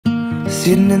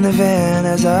Sitting in the van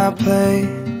as I play,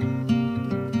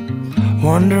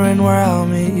 wondering where I'll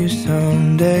meet you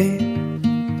someday.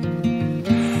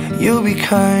 You'll be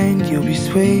kind, you'll be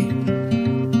sweet,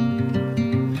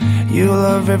 you'll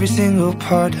love every single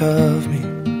part of me.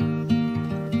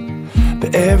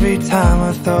 But every time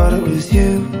I thought it was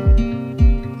you,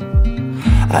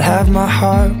 I'd have my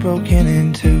heart broken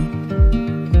in two.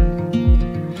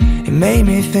 It made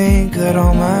me think that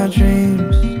all my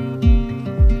dreams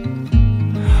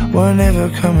were never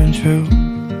coming true.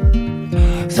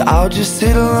 So I'll just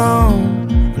sit alone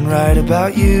and write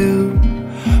about you,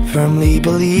 firmly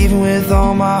believing with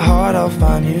all my heart I'll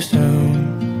find you soon.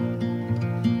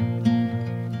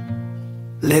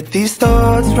 Let these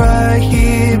thoughts right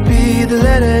here be the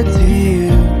letter to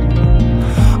you,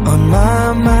 on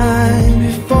my mind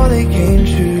before they came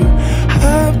true.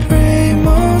 I pray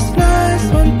most nights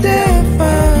one day I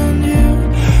find you,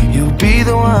 you'll be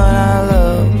the one I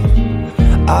love.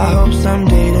 I hope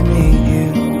someday to meet you.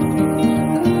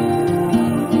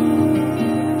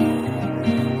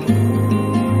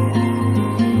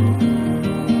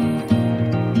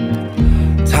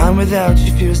 Time without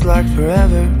you feels like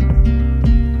forever.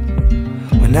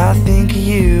 When I think of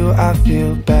you, I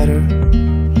feel better.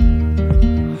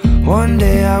 One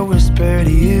day I'll whisper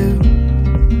to you,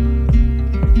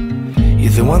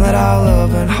 you're the one that I'll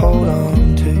love and hold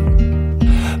on to.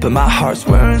 But my heart's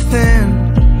wearing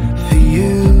thin for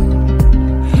you.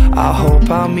 I hope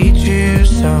I'll meet you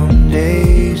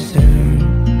someday soon.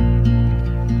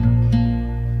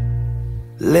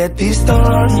 Let these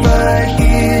thoughts right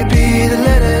here be the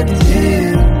letter to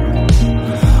you,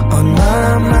 on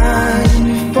my mind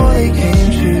before they came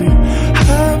true.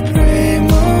 I pray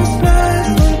most nights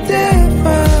one day I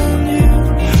find you,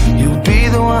 you'll be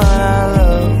the one I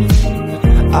love.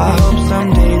 I hope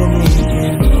someday to meet you.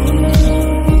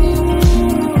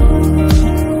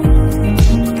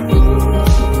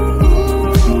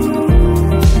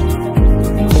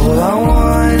 All I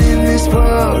want in this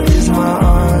world is my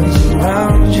arms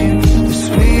around you. The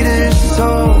sweetest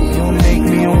soul, you'll make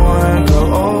me wanna grow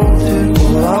old too.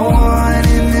 All I want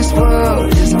in this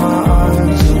world is my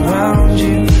arms around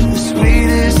you. The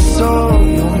sweetest soul,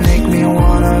 you'll make me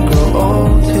wanna grow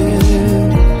old too.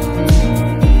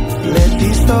 Let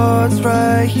these thoughts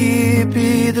right here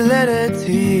be the letter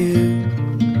to you,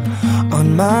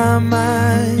 on my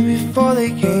mind before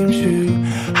they came